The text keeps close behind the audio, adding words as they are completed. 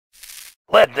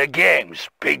Let the games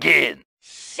begin.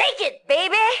 Shake it,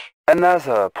 baby!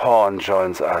 Another pawn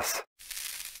joins us.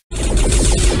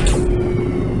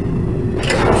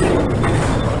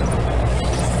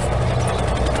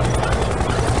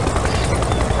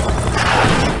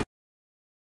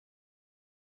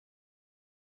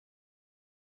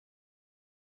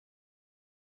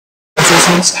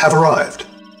 Reinforcements have arrived.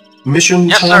 Mission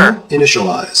time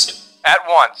initialized. At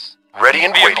once. Ready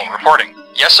and Vehicle waiting. reporting.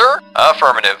 Yes, sir.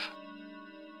 Affirmative.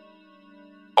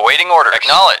 Awaiting orders.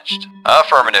 Acknowledged.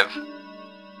 Affirmative.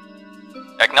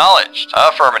 Acknowledged.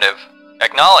 Affirmative.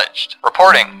 Acknowledged.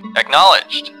 Reporting.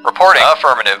 Acknowledged. Reporting.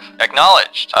 Affirmative.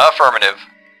 Acknowledged. Affirmative.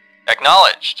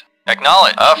 Acknowledged.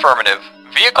 Acknowledged. Affirmative.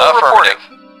 Vehicle reporting.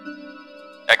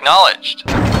 Acknowledged.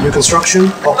 New construction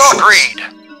options. Agreed.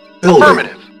 Building.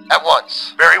 Affirmative. At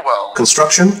once. Very well.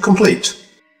 Construction complete.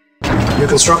 New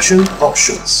construction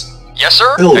options. Yes,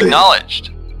 sir. Building.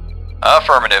 Acknowledged.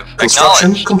 Affirmative.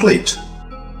 Construction Acknowledged. complete.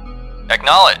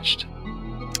 Acknowledged.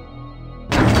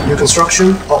 New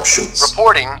construction options.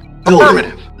 Reporting. Building.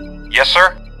 Affirmative. Yes,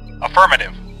 sir.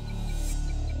 Affirmative.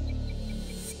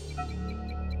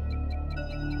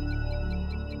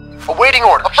 Awaiting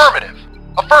orders. Affirmative.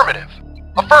 Affirmative.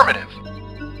 Affirmative.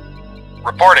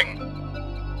 Reporting.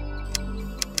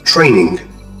 Training.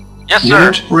 Yes, sir.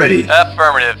 Unit ready.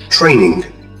 Affirmative. Training.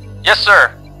 Yes,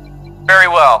 sir. Very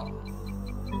well.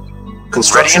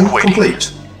 Construction Ready and waiting.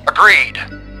 complete. Agreed.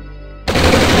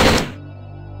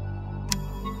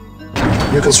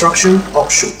 New construction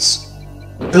options.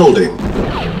 Building.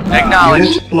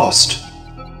 Acknowledged. Unit lost.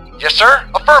 Yes, sir.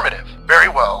 Affirmative. Very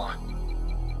well.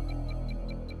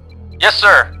 Yes,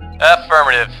 sir.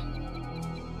 Affirmative.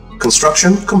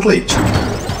 Construction complete.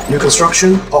 New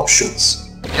construction options.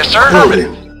 Yes, sir.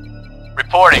 Building.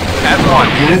 Reporting. At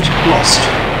once. Unit lost.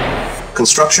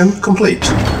 Construction complete.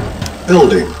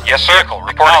 Building. Yes, sir. Vehicle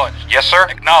reporting. Yes, sir.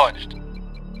 Acknowledged.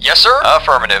 Yes, sir.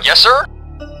 Affirmative. Yes, sir.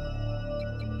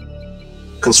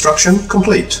 Construction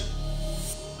complete.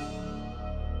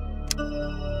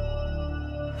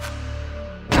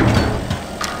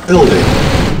 Building.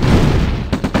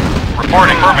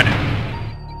 Reporting. Affirmative.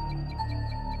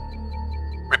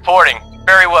 Reporting.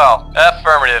 Very well.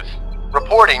 Affirmative.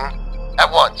 Reporting.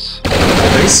 At once.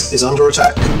 Base is under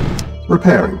attack.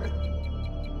 Repairing.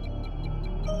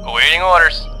 Awaiting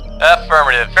orders.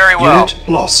 Affirmative. Very well. Unit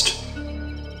lost.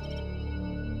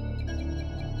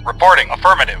 Reporting.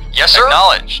 Affirmative. Yes, sir.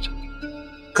 Acknowledged.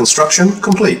 Construction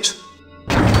complete.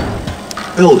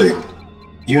 Building.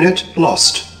 Unit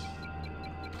lost.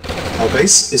 Our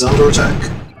base is under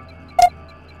attack.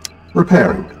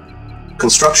 Repairing.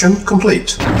 Construction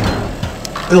complete.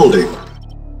 Building.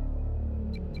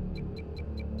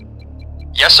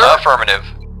 Yes, sir. Affirmative.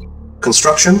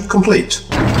 Construction complete.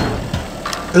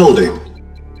 Building.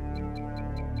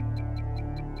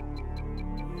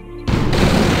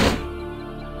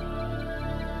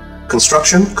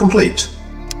 Construction complete.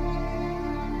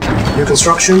 New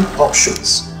construction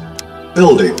options.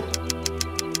 Building.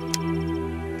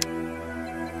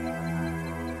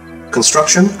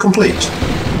 Construction complete.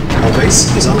 Our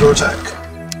base is under attack.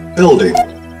 Building.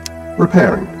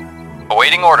 Repairing.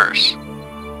 Awaiting orders.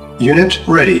 Unit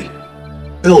ready.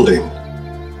 Building.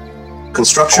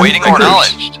 Construction Awaiting complete.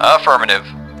 acknowledged. Affirmative.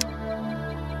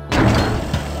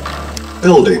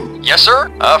 Building. Yes, sir.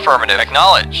 Affirmative.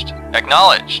 Acknowledged.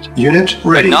 Acknowledged. Unit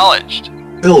ready. Acknowledged.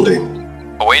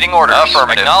 Building. Awaiting orders.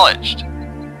 Affirmative. Acknowledged.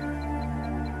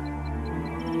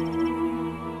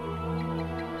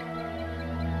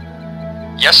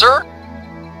 Yes, sir.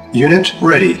 Unit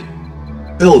ready.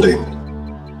 Building.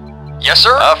 Yes,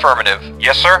 sir. Affirmative.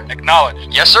 Yes, sir.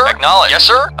 Acknowledged. Yes, sir. Acknowledged. Yes,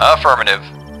 sir. Affirmative.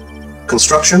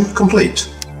 Construction complete.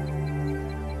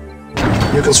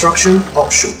 New construction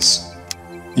options.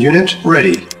 Unit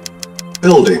ready.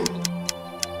 Building.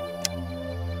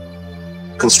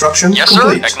 Construction Yes,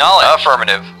 complete. sir. Acknowledged.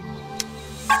 Affirmative.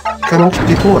 Cannot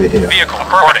deploy here. Vehicle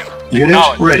reporting.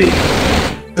 Unit ready.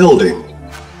 Building.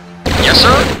 Yes,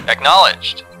 sir.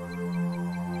 Acknowledged.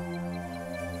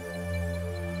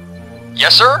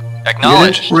 Yes, sir.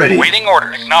 Acknowledged. Unit ready. Waiting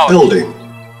orders. Acknowledged. Building.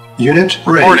 Unit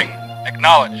ready. Reporting.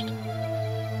 Acknowledged.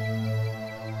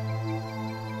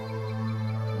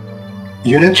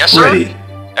 Unit Yes, sir. ready.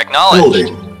 Acknowledged.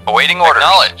 Building. Awaiting orders.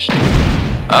 Acknowledged.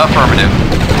 Affirmative.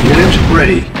 Unit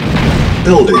ready.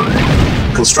 Building.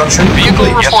 Construction Vehicle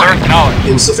complete. reporting. Yes, sir. Acknowledged.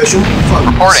 Insufficient funds.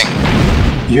 Reporting.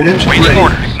 Unit Waiting ready.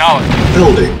 orders. Acknowledged.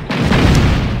 Building.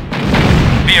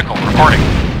 Vehicle reporting.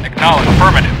 Acknowledged.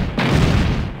 Affirmative.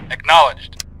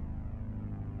 Acknowledged.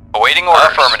 Awaiting orders.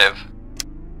 Affirmative.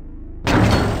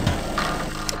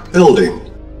 Building.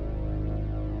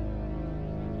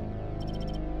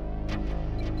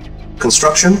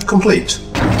 Construction complete.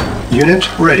 Unit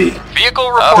ready.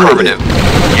 Vehicle affirmative.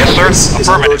 Yes, sir. Base is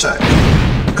under attack.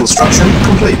 Construction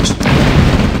complete.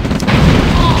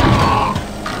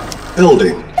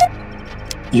 Building.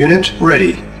 Unit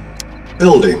ready.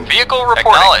 Building. Vehicle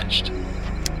reporting. Acknowledged.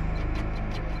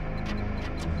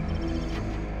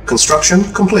 Construction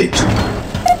complete.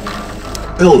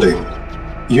 Building.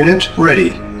 Unit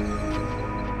ready.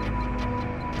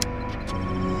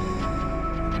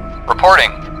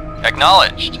 Reporting.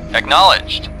 Acknowledged.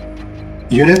 Acknowledged.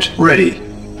 Unit ready.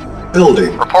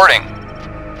 Building. Reporting.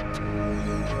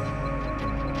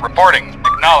 Reporting.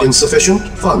 Acknowledged. Insufficient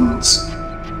funds.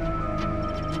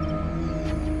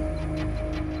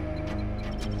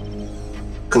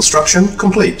 Construction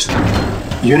complete.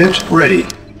 Unit ready.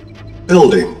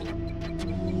 Building.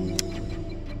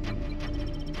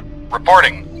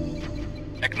 Reporting.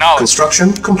 Acknowledged.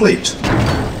 Construction complete.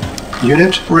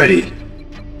 Unit ready.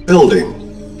 Building.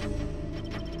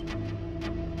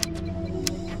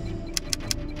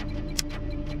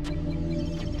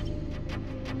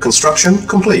 Construction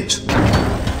complete.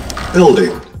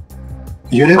 Building.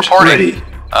 Unit Reporting. ready.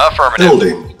 Affirmative.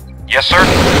 Building. Yes, sir.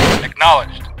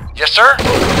 Acknowledged. Yes, sir.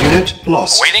 Unit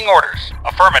lost. Awaiting orders.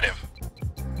 Affirmative.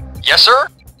 Yes, sir.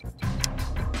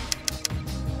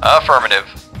 Affirmative.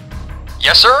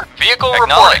 Yes, sir. Vehicle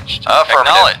acknowledged.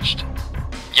 Acknowledged.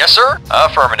 Yes, sir.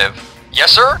 Affirmative.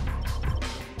 Yes, sir.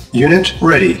 Unit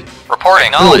ready. Reporting.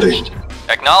 Acknowledged. Building.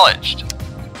 Acknowledged.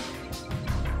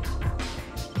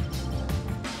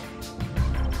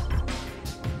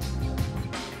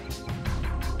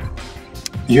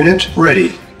 Unit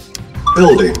ready.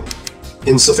 Building.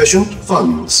 Insufficient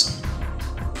funds.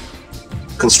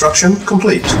 Construction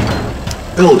complete.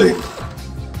 Building.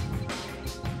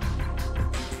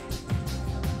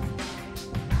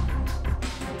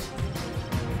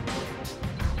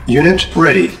 Unit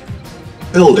ready.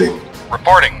 Building.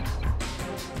 Reporting.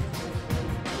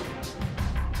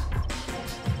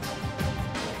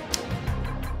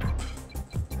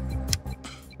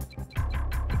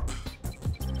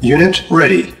 Unit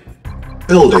ready.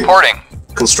 Building. Reporting.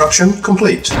 Construction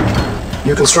complete.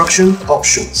 New construction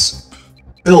options.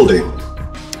 Building.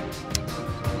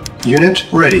 Unit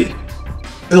ready.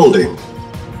 Building.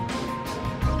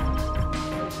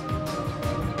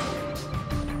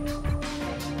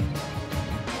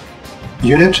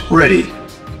 Unit ready.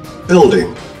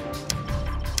 Building.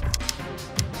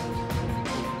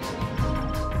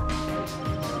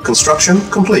 Construction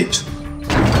complete.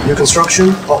 New construction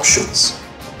options.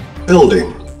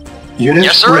 Building. Unit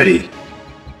Yes, sir. ready.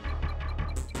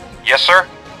 Yes, sir.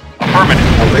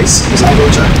 Affirmative. Our base is under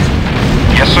attack.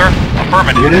 Yes, sir.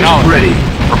 Affirmative. Unit Acknowledged. ready.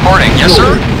 Reporting. Yes,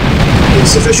 sir. Building.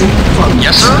 Insufficient funds.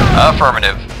 Yes, sir.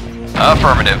 Affirmative.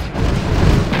 Affirmative.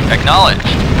 Acknowledged.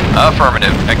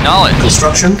 Affirmative. Acknowledged.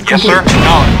 Construction complete. Yes, sir.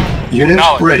 Acknowledged. Unit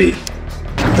Acknowledged. ready.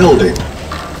 Building.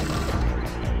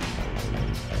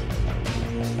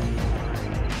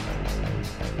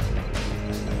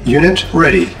 Unit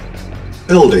ready.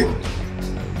 Building.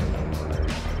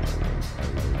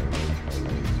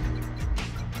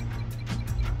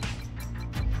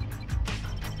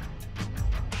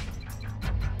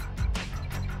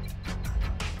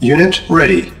 Unit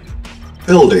ready.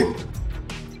 Building.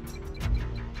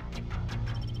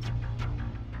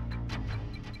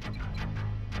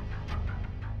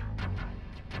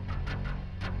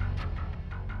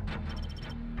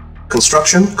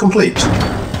 Construction complete.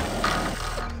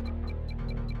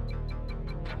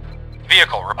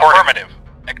 Vehicle report. Affirmative.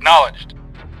 Acknowledged.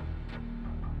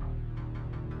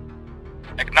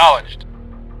 Acknowledged.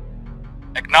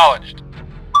 Acknowledged.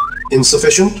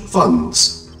 Insufficient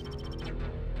funds.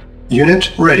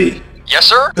 Unit ready. Yes,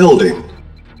 sir. Building.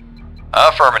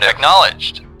 Affirmative.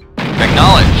 Acknowledged.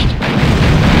 Acknowledged.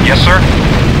 Yes, sir.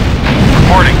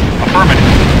 Reporting. Affirmative.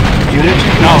 Unit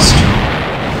lost.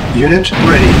 Unit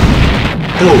ready.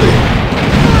 Building.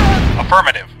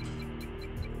 Affirmative.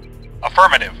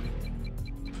 Affirmative.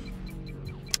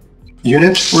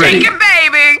 Unit ready.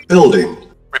 baby! Building.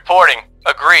 Reporting.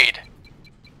 Agreed.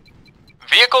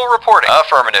 Vehicle reporting.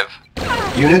 Affirmative.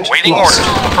 Unit Waiting lost.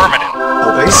 orders. Affirmative.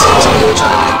 Our base is under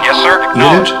attack. Yes, sir.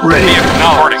 Acknowledged. Unit ready. Vehicle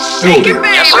reporting. Building.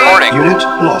 Yes, sir. Reporting. Unit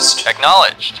lost.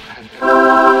 Acknowledged.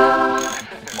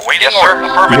 Awaiting yes, sir.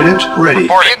 Affirmative. Unit ready.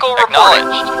 Reporting. Vehicle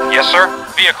acknowledged. Yes, sir.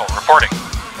 Vehicle reporting.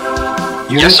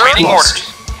 Unit Yes, sir. Waiting lost.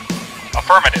 orders.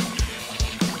 Affirmative.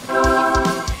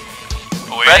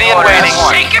 Ready and waiting.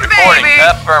 Reporting.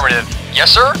 Affirmative.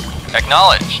 Yes, sir.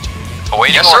 Acknowledged.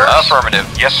 Awaiting yes, orders. Sir. Affirmative.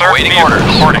 Yes, sir. Awaiting orders.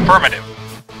 Reporting. Affirmative.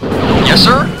 Yes,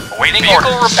 sir. Awaiting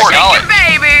vehicle orders. Reporting.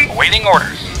 Baby. Awaiting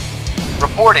orders.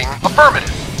 Reporting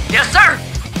affirmative. Yes, sir.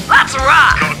 Let's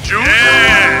rock.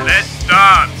 Yeah, let's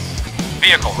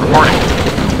Vehicle reporting.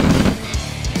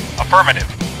 Affirmative.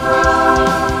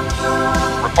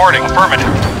 Reporting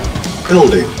affirmative.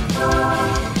 Building.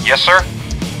 Yes, sir.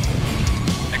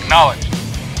 Acknowledged.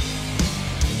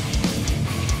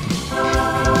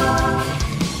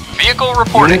 Vehicle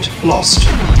reporting. Unit lost.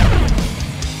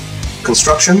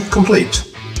 Construction complete.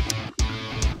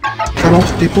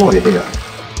 Cannot deploy here.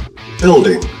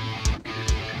 Building.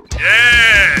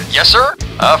 Yes, sir.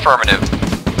 Affirmative.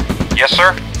 Yes,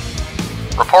 sir.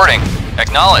 Reporting.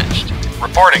 Acknowledged.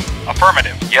 Reporting.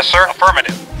 Affirmative. Yes, sir.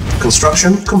 Affirmative.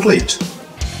 Construction complete.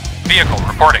 Vehicle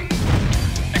reporting.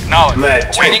 Acknowledged.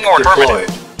 Med Waiting tank order. deployed.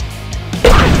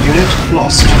 Unit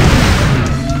lost.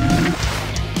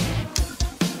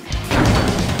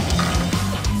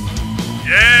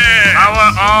 Yeah! Power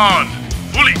on!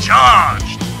 Fully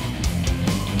charged!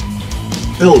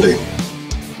 Building.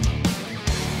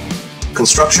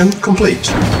 Construction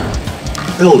complete.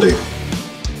 Building.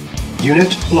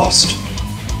 Unit lost.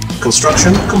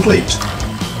 Construction complete.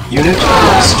 Unit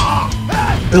lost.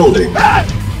 Building.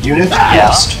 Unit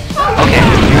lost. Okay.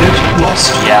 Unit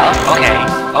lost. Yeah. Okay.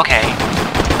 Okay.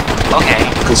 Okay.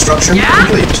 Construction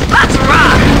complete. Let's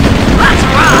rock! Let's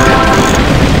rock!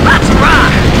 Let's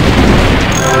rock!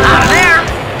 I'm there!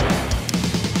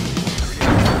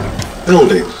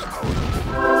 Building.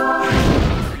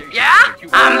 Yeah?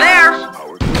 I'm there!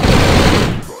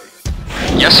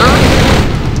 Yes, sir.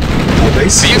 Our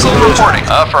base is Vehicle under reporting.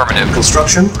 attack. Affirmative.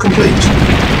 Construction complete.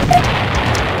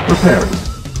 Repairing.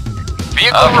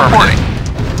 Vehicle reporting.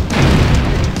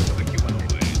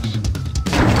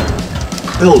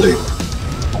 Building.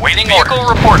 Awaiting vehicle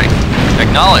reporting.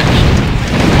 Acknowledged.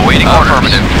 Awaiting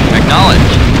affirmative.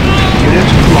 Acknowledged. Unit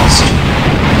lost.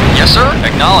 Yes, sir.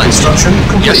 Acknowledged. Construction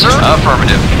complete. Yes, sir.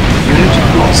 Affirmative. Unit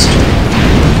lost.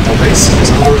 Our base is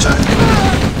under attack.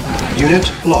 Unit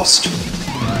lost.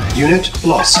 Unit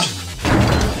lost.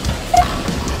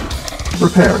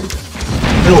 Repairing.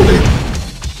 Building.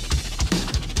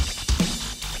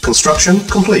 Construction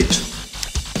complete.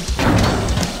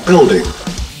 Building.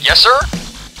 Yes, sir.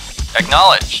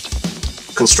 Acknowledged.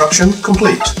 Construction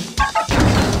complete.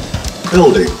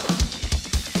 Building.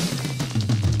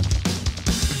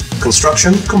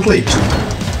 Construction complete.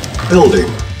 Building.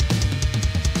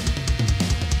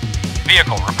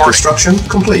 Vehicle reporting. Construction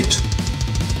complete.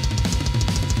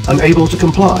 Unable to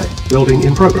comply. Building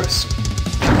in progress.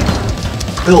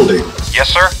 Building. Yes,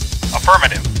 sir.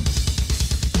 Affirmative.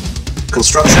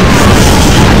 Construction.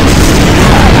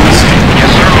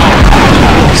 Yes, sir.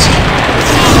 Lost.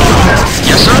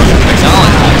 Yes, sir.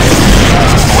 Acknowledged.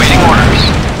 Awaiting orders.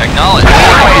 Acknowledged.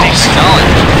 Awaiting.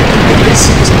 Acknowledged. Base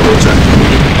is under attack.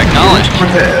 Acknowledged.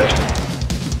 Prepared.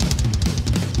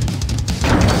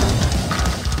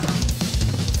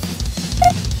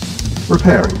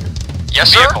 Repairing. Yes,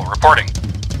 sir. Vehicle reporting.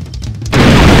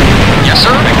 Yes,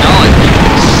 sir. Acknowledged.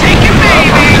 Shake it,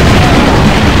 baby!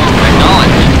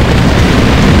 Acknowledged.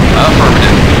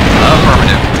 Affirmative.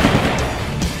 Affirmative.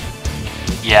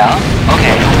 Yeah?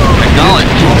 Okay.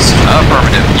 Acknowledged. Lost.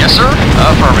 Affirmative. Yes, sir.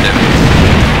 Affirmative.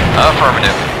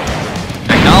 Affirmative.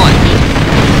 Acknowledged.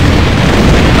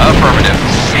 Affirmative.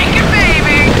 Shake it,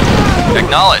 baby!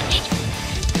 Acknowledged.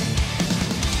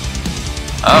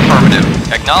 Affirmative.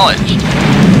 Acknowledged.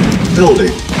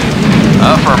 Building.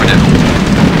 Affirmative.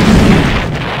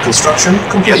 Construction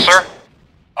complete. Yes, sir.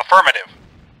 Affirmative.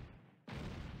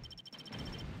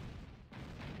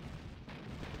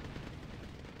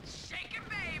 Shake it,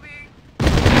 baby!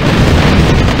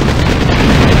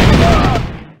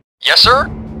 Yes, sir.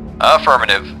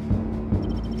 Affirmative.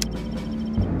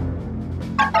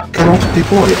 Cannot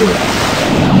deploy here.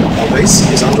 Our base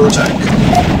is under attack.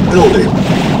 Building.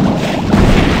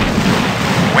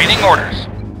 Waiting orders.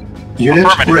 Unit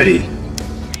Affirmative. ready.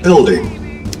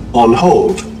 Building. On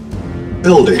hold.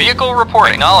 Building. Vehicle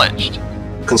reporting. Acknowledged.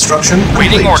 Construction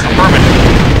complete. Waiting order. Affirmative.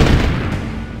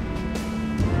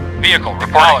 Vehicle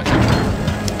reporting.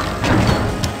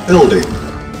 Building.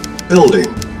 Building.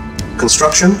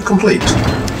 Construction complete.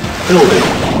 Building.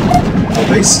 Our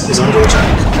base is under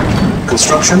attack.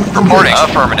 Construction Reporting. complete.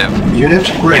 Affirmative. Unit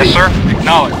ready. Yes, sir.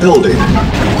 Acknowledged. Building.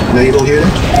 Naval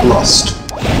unit lost.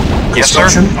 Yes, sir.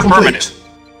 Construction Affirmative. complete.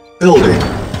 Building.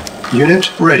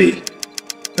 Unit ready.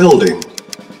 Building.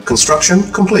 Construction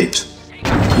complete.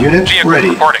 Unit Vehicle ready.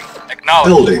 reporting. Acknowledged.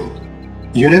 Building.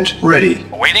 Unit ready.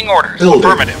 Awaiting orders. Building.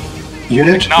 Affirmative.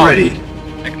 Unit Acknowledged.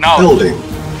 ready. Acknowledged. Building.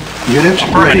 Unit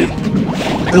ready.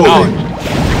 Affirmative. Building.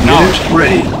 Acknowledged. Unit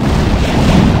ready.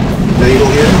 Naval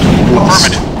unit lost.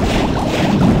 Affirmative.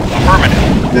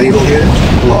 Affirmative. Naval unit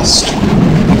lost.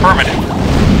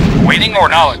 Affirmative. Waiting or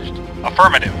acknowledged.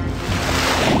 Affirmative.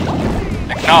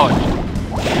 Acknowledged.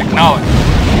 Acknowledged.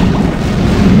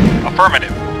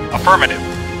 Affirmative. Affirmative.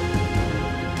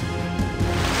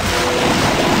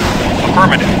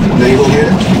 Affirmative. Naval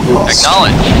unit lost.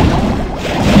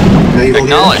 Acknowledged. Naval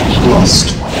Acknowledged. unit lost.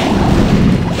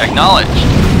 Acknowledged.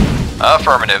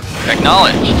 Affirmative.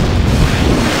 Acknowledged.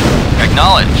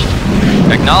 Acknowledged.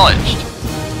 Acknowledged.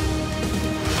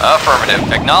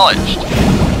 Affirmative. Acknowledged.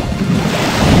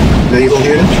 Naval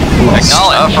unit lost.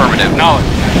 Acknowledged. Affirmative.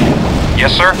 Acknowledged.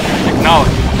 Yes, sir.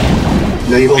 Acknowledged.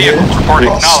 Naval Vehicle unit reporting.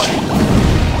 lost. Acknowledged.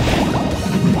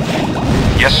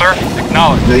 Yes, sir.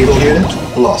 Acknowledged. Naval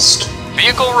unit lost.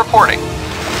 Vehicle reporting.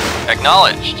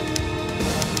 Acknowledged.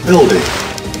 Building.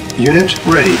 Unit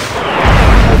ready.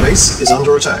 Our base is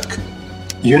under attack.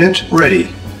 Unit ready.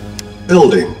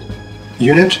 Building.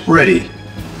 Unit ready.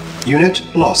 Unit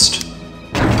lost.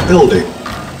 Building.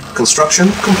 Construction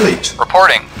complete.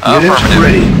 Reporting. Unit Affirmative.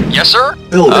 ready. Yes, sir.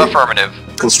 Building. Affirmative.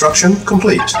 Construction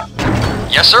complete.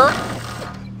 Yes, sir.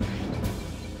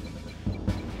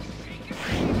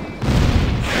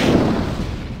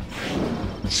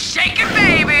 Shake it,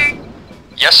 baby.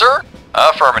 Yes, sir.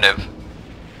 Affirmative.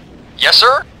 Yes,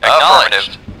 sir.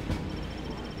 Acknowledged.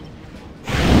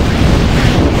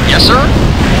 Yes, sir.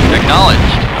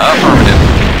 Acknowledged. Affirmative.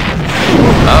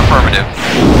 Affirmative.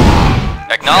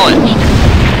 Acknowledged.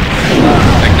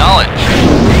 Acknowledged.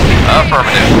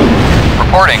 Affirmative.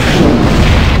 Reporting.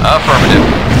 Affirmative.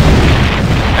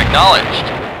 Acknowledged.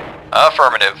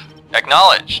 Affirmative.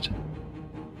 Acknowledged.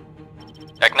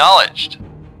 Acknowledged.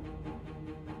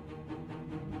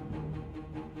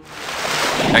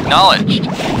 Acknowledged.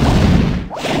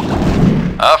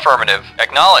 Affirmative.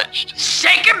 Acknowledged.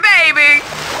 Shake it, baby.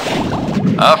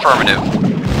 Affirmative.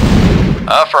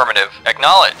 Affirmative.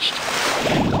 Acknowledged.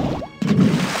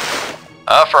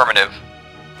 Affirmative.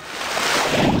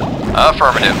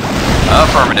 Affirmative.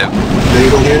 Affirmative.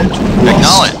 Naval unit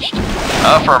lost. Acknowledged.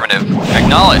 Affirmative.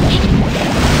 Acknowledged.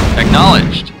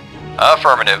 Acknowledged.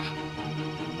 Affirmative.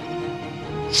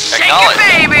 Shake Acknowledged.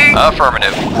 it, baby.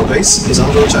 Affirmative. Our base is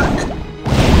under attack.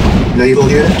 Naval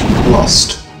unit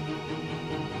lost.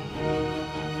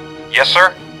 Yes,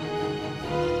 sir.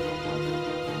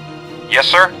 Yes,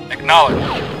 sir.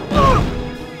 Acknowledged.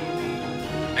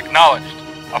 Acknowledged.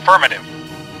 Affirmative.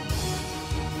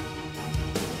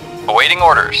 Awaiting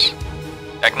orders.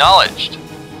 Acknowledged.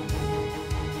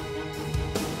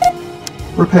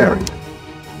 Repairing.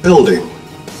 Building.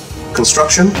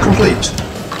 Construction complete.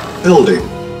 Building.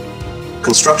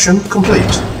 Construction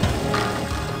complete.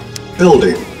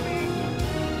 Building.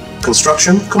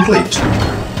 Construction complete.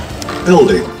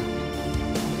 Building.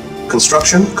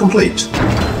 Construction complete.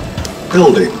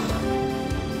 Building.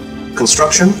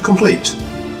 Construction complete.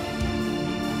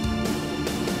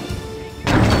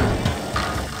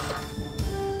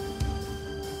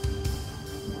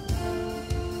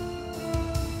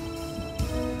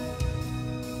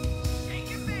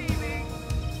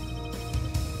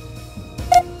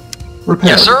 Repairing.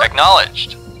 Yes, sir.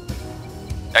 Acknowledged.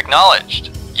 Acknowledged.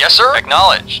 Yes, sir.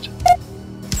 Acknowledged.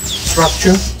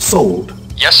 Structure sold.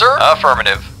 Yes, sir.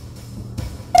 Affirmative.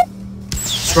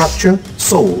 Structure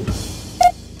sold.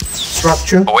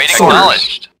 Structure Awaiting sold.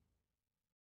 acknowledged.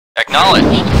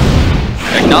 Acknowledged.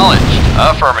 Acknowledged.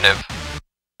 Affirmative.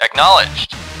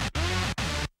 Acknowledged.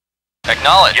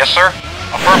 Acknowledged. Yes, sir.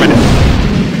 Affirmative.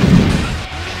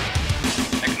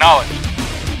 Acknowledged.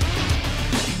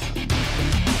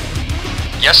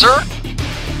 Yes, sir.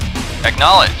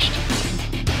 Acknowledged.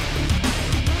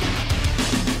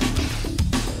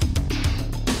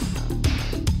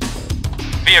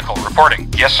 Vehicle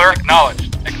reporting. Yes, sir.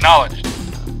 Acknowledged. Acknowledged.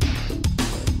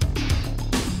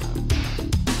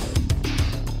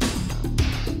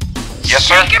 Yes,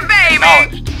 sir. Shake it, baby.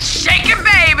 Acknowledged. Shake it,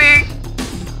 baby.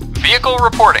 Vehicle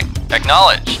reporting.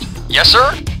 Acknowledged. Yes,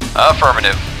 sir.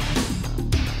 Affirmative.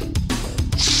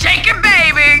 Shake it,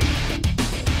 baby.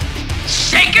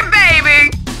 Shake it,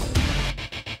 baby.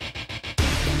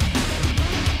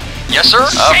 Yes, sir.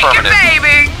 Shake Affirmative. it,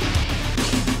 baby.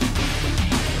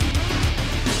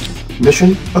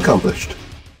 Mission accomplished.